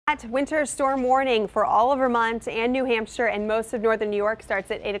Winter storm warning for all of Vermont and New Hampshire and most of northern New York starts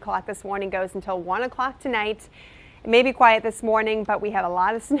at 8 o'clock this morning, goes until 1 o'clock tonight. It may be quiet this morning, but we have a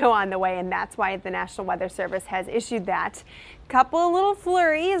lot of snow on the way, and that's why the National Weather Service has issued that. Couple of little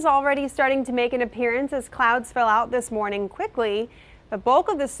flurries already starting to make an appearance as clouds fill out this morning quickly. The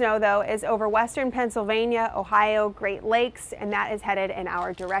bulk of the snow, though, is over western Pennsylvania, Ohio, Great Lakes, and that is headed in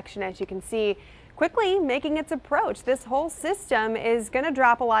our direction, as you can see, quickly making its approach. This whole system is going to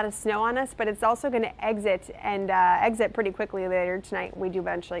drop a lot of snow on us, but it's also going to exit pretty quickly later tonight. We do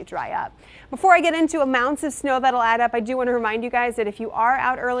eventually dry up. Before I get into amounts of snow that'll add up, I do want to remind you guys that if you are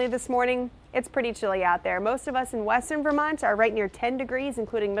out early this morning, it's pretty chilly out there. Most of us in western Vermont are right near 10 degrees,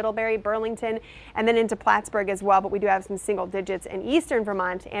 including Middlebury, Burlington, and then into Plattsburgh as well, but we do have some single digits in eastern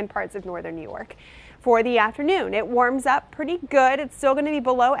Vermont and parts of northern New York. For the afternoon, it warms up pretty good. It's still going to be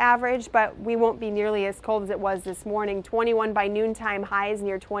below average, but we won't be nearly as cold as it was this morning. 21 by noontime, highs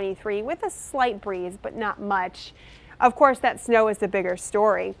near 23 with a slight breeze, but not much. Of course, that snow is the bigger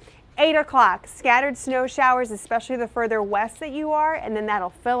story. 8 o'clock, scattered snow showers, especially the further west that you are, and then that'll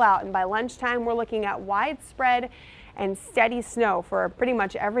fill out. And by lunchtime, we're looking at widespread and steady snow for pretty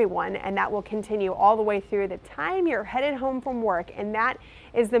much everyone, and that will continue all the way through the time you're headed home from work. And that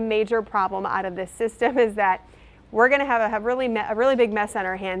is the major problem out of this system, is that we're going to have a really big mess on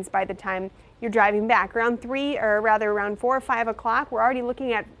our hands by the time you're driving back. Around 4 or 5 o'clock, we're already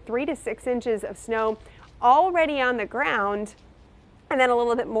looking at 3 to 6 inches of snow already on the ground, and then a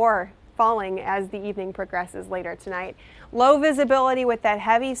little bit more falling as the evening progresses later tonight. Low visibility with that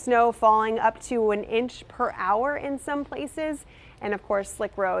heavy snow falling up to an inch per hour in some places, and of course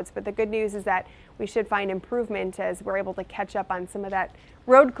slick roads. But the good news is that we should find improvement as we're able to catch up on some of that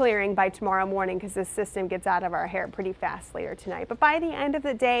road clearing by tomorrow morning, because this system gets out of our hair pretty fast later tonight. But by the end of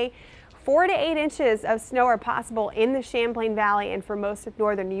the day, 4 to 8 inches of snow are possible in the Champlain Valley and for most of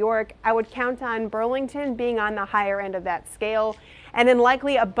northern New York. I would count on Burlington being on the higher end of that scale, and then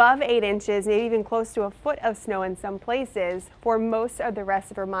likely above 8 inches, maybe even close to a foot of snow in some places for most of the rest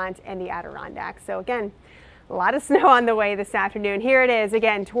of Vermont and the Adirondacks. So again, a lot of snow on the way this afternoon. Here it is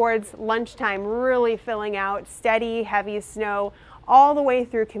again towards lunchtime, really filling out, steady, heavy snow all the way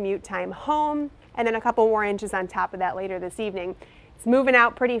through commute time home, and then a couple more inches on top of that later this evening. It's moving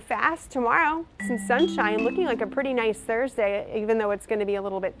out pretty fast tomorrow. Some sunshine, looking like a pretty nice Thursday, even though it's going to be a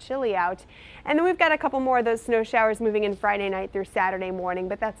little bit chilly out. And then we've got a couple more of those snow showers moving in Friday night through Saturday morning,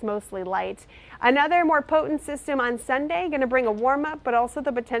 but that's mostly light. Another more potent system on Sunday, going to bring a warm up, but also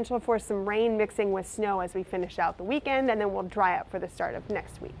the potential for some rain mixing with snow as we finish out the weekend, and then we'll dry up for the start of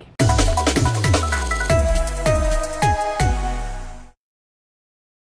next week.